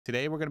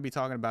Today, we're going to be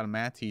talking about a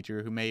math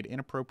teacher who made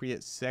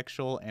inappropriate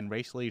sexual and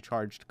racially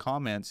charged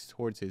comments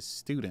towards his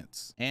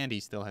students, and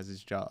he still has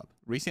his job.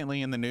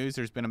 Recently in the news,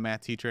 there's been a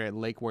math teacher at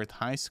Lake Worth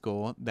High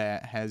School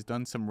that has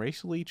done some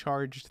racially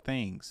charged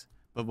things.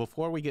 But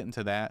before we get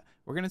into that,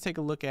 we're going to take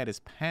a look at his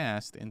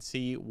past and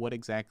see what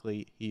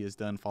exactly he has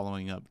done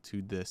following up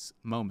to this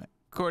moment.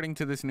 According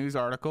to this news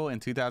article, in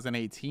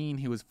 2018,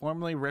 he was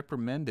formally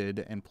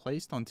reprimanded and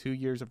placed on 2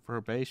 years of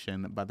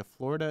probation by the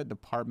Florida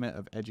Department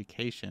of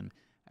Education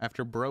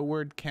after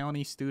Broward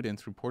County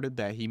students reported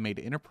that he made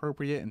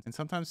inappropriate and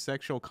sometimes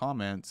sexual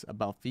comments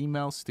about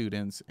female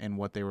students and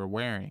what they were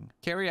wearing.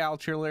 Cary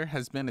Altschuler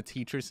has been a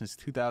teacher since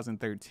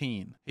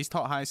 2013. He's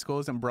taught high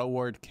schools in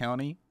Broward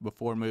County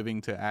before moving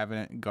to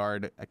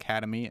Avant-Garde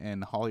Academy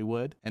in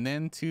Hollywood, and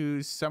then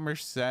to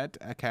Somerset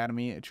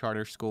Academy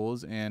Charter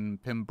Schools in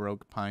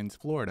Pembroke Pines,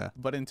 Florida.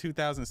 But in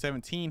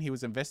 2017, he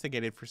was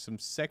investigated for some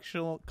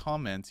sexual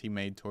comments he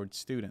made towards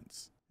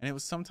students. And it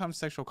was sometimes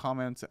sexual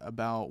comments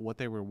about what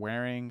they were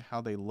wearing,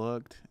 how they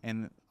looked,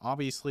 and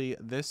obviously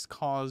this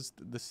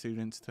caused the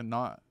students to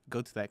not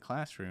go to that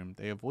classroom.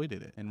 They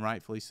avoided it, and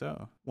rightfully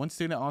so. One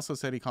student also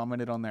said he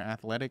commented on their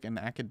athletic and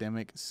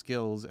academic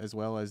skills as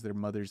well as their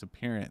mother's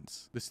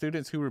appearance. The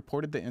students who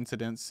reported the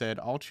incident said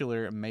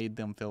Altschuler made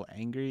them feel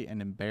angry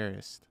and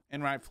embarrassed,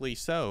 and rightfully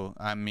so.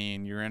 I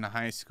mean, you're in a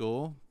high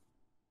school,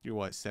 you're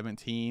what,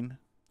 17?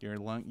 You're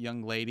a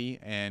young lady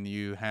and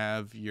you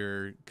have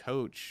your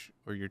coach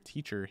or your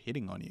teacher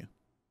hitting on you.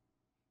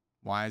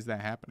 Why is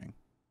that happening?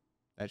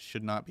 That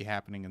should not be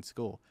happening in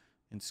school.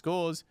 In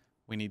schools,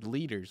 we need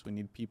leaders. We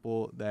need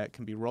people that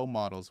can be role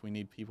models. We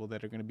need people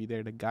that are going to be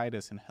there to guide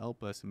us and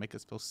help us and make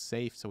us feel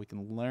safe so we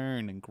can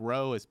learn and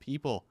grow as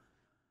people.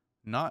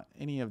 Not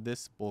any of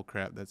this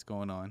bullcrap that's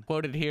going on.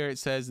 Quoted here, it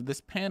says,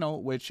 "This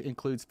panel, which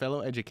includes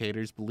fellow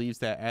educators, believes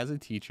that as a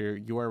teacher,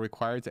 you are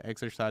required to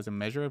exercise a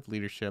measure of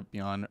leadership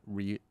beyond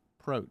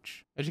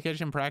reproach."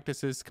 Education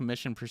Practices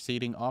Commission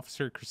Proceeding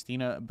Officer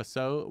Christina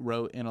Basso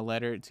wrote in a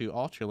letter to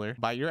Altschuler,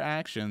 "By your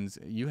actions,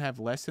 you have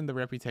lessened the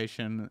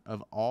reputation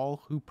of all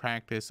who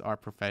practice our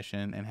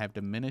profession and have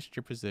diminished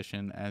your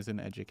position as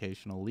an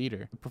educational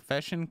leader. The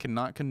profession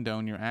cannot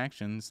condone your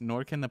actions,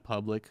 nor can the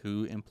public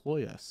who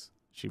employ us,"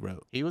 she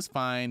wrote. He was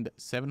fined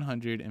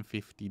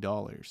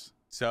 $750.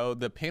 So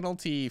the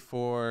penalty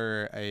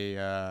for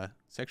a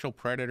sexual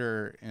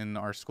predator in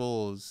our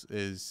schools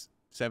is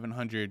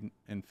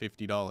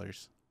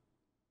 $750.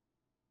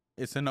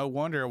 It's a no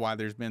wonder why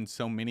there's been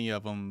so many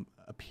of them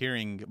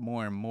appearing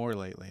more and more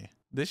lately.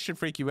 This should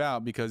freak you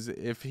out because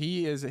if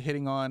he is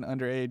hitting on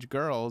underage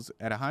girls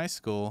at a high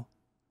school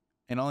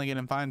and only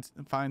getting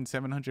fined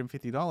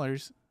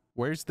 $750,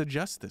 where's the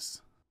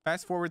justice?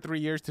 Fast forward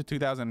 3 years to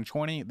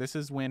 2020. This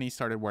is when he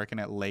started working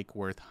at Lake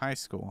Worth High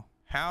School.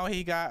 How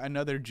he got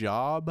another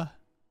job,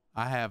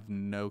 I have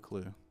no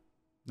clue.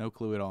 No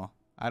clue at all.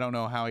 I don't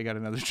know how he got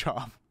another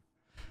job.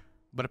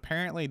 But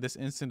apparently this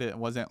incident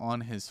wasn't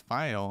on his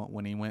file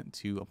when he went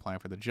to apply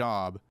for the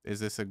job. Is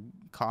this a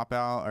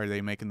cop-out? Are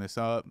they making this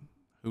up?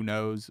 Who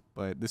knows?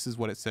 But this is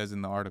what it says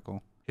in the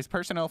article. His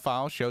personnel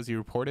file shows he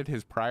reported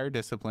his prior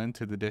discipline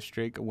to the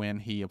district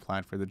when he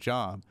applied for the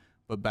job.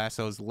 But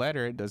Basso's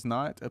letter does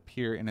not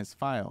appear in his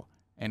file,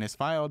 and his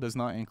file does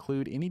not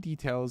include any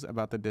details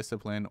about the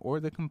discipline or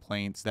the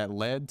complaints that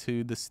led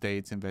to the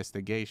state's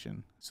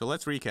investigation. So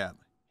let's recap.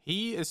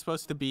 He is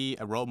supposed to be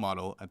a role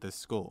model at this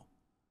school.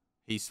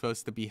 He's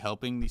supposed to be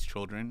helping these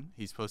children.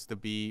 He's supposed to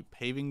be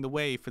paving the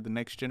way for the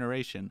next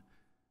generation.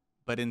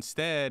 But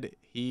instead,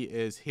 he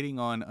is hitting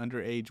on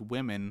underage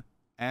women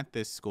at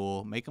this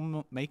school,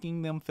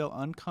 making them feel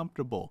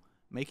uncomfortable,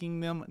 making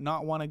them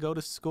not want to go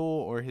to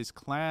school or his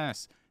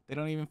class. They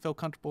don't even feel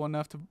comfortable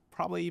enough to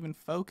probably even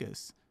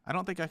focus. I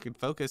don't think I could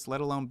focus, let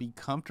alone be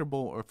comfortable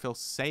or feel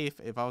safe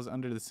if I was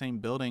under the same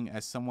building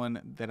as someone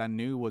that I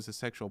knew was a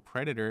sexual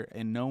predator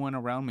and no one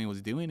around me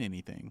was doing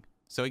anything.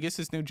 So he gets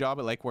his new job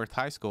at Lake Worth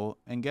High School,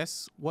 and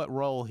guess what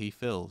role he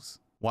fills?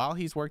 While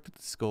he's worked at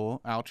the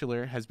school,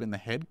 Altschuler has been the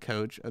head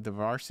coach of the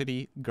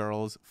varsity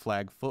girls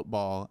flag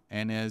football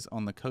and is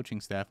on the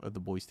coaching staff of the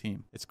boys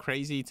team. It's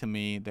crazy to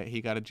me that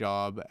he got a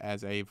job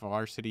as a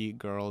varsity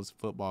girls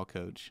football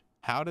coach.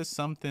 How does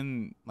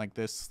something like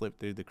this slip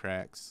through the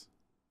cracks?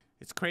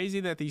 It's crazy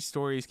that these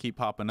stories keep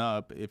popping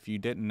up. If you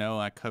didn't know,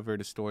 I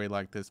covered a story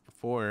like this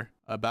before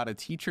about a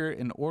teacher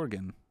in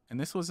Oregon, and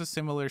this was a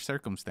similar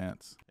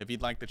circumstance. If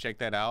you'd like to check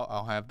that out,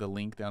 I'll have the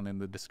link down in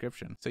the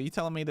description. So you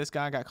telling me this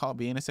guy got caught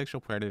being a sexual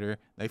predator,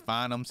 they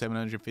fine him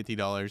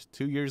 $750.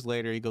 2 years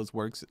later, he goes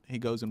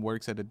and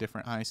works at a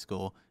different high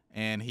school,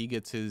 and he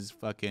gets his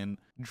fucking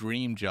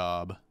dream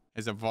job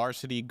as a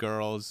varsity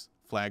girls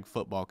flag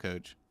football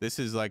coach. This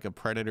is like a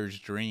predator's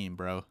dream,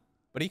 bro.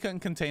 But he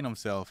couldn't contain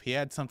himself. He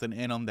had something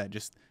in him that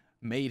just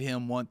made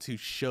him want to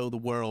show the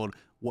world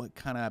what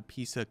kind of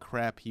piece of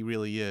crap he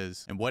really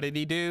is. And what did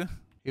he do?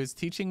 He was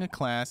teaching a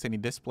class and he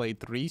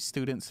displayed 3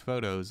 students'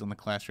 photos on the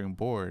classroom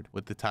board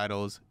with the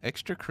titles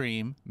Extra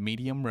Cream,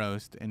 Medium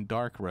Roast, and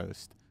Dark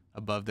Roast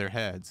above their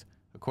heads,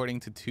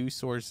 according to 2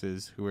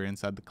 sources who were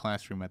inside the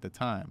classroom at the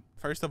time.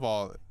 First of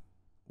all,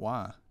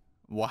 why?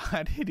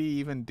 Why did he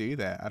even do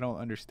that? I don't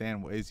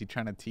understand. What is he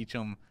trying to teach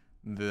them?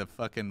 The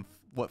fucking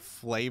what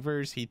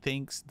flavors he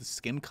thinks the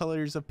skin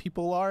colors of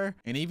people are?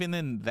 And even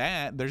in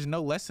that, there's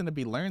no lesson to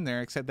be learned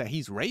there except that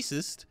he's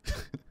racist.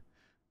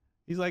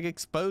 He's like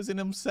exposing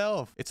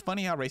himself. It's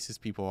funny how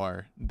racist people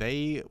are.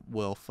 They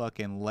will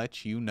fucking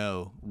let you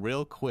know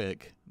real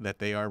quick that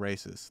they are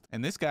racist.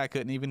 And this guy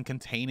couldn't even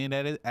contain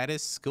it at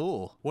his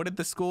school. What did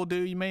the school do,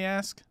 you may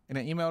ask? In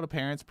an email to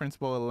parents,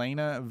 Principal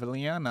Elena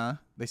Viliana,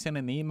 they sent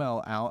an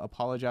email out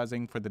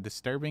apologizing for the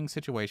disturbing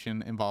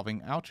situation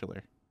involving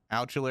Altschuler.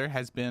 Altschuler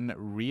has been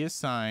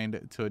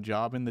reassigned to a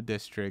job in the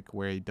district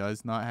where he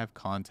does not have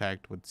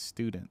contact with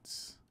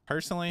students.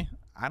 Personally,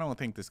 I don't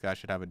think this guy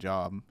should have a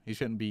job. He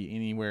shouldn't be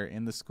anywhere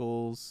in the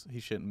schools. He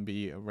shouldn't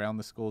be around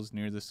the schools,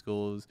 near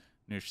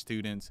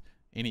students,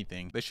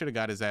 anything. They should have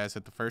got his ass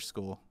at the first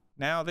school.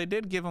 Now, they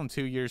did give him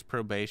 2 years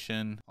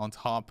probation on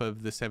top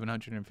of the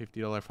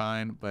 $750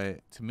 fine, but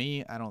to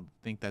me, I don't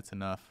think that's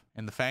enough.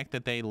 And the fact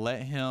that they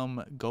let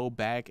him go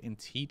back and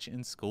teach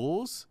in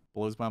schools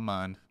blows my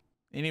mind.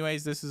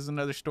 Anyways, this is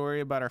another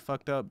story about our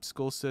fucked up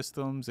school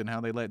systems and how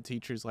they let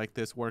teachers like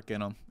this work in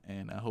them.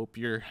 And I hope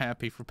you're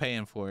happy for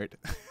paying for it.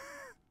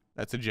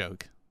 That's a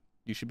joke.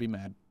 You should be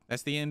mad.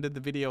 That's the end of the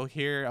video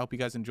here. I hope you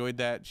guys enjoyed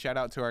that. Shout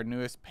out to our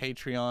newest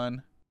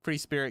Patreon, Free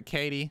Spirit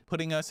Katie,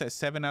 putting us at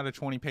 7 out of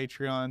 20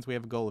 Patreons. We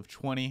have a goal of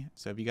 20.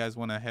 So if you guys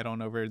want to head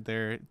on over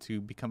there to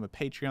become a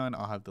Patreon,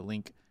 I'll have the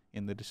link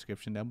in the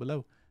description down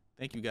below.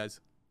 Thank you guys.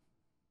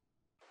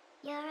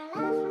 You're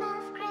a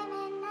love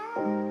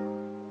criminal.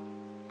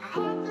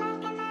 I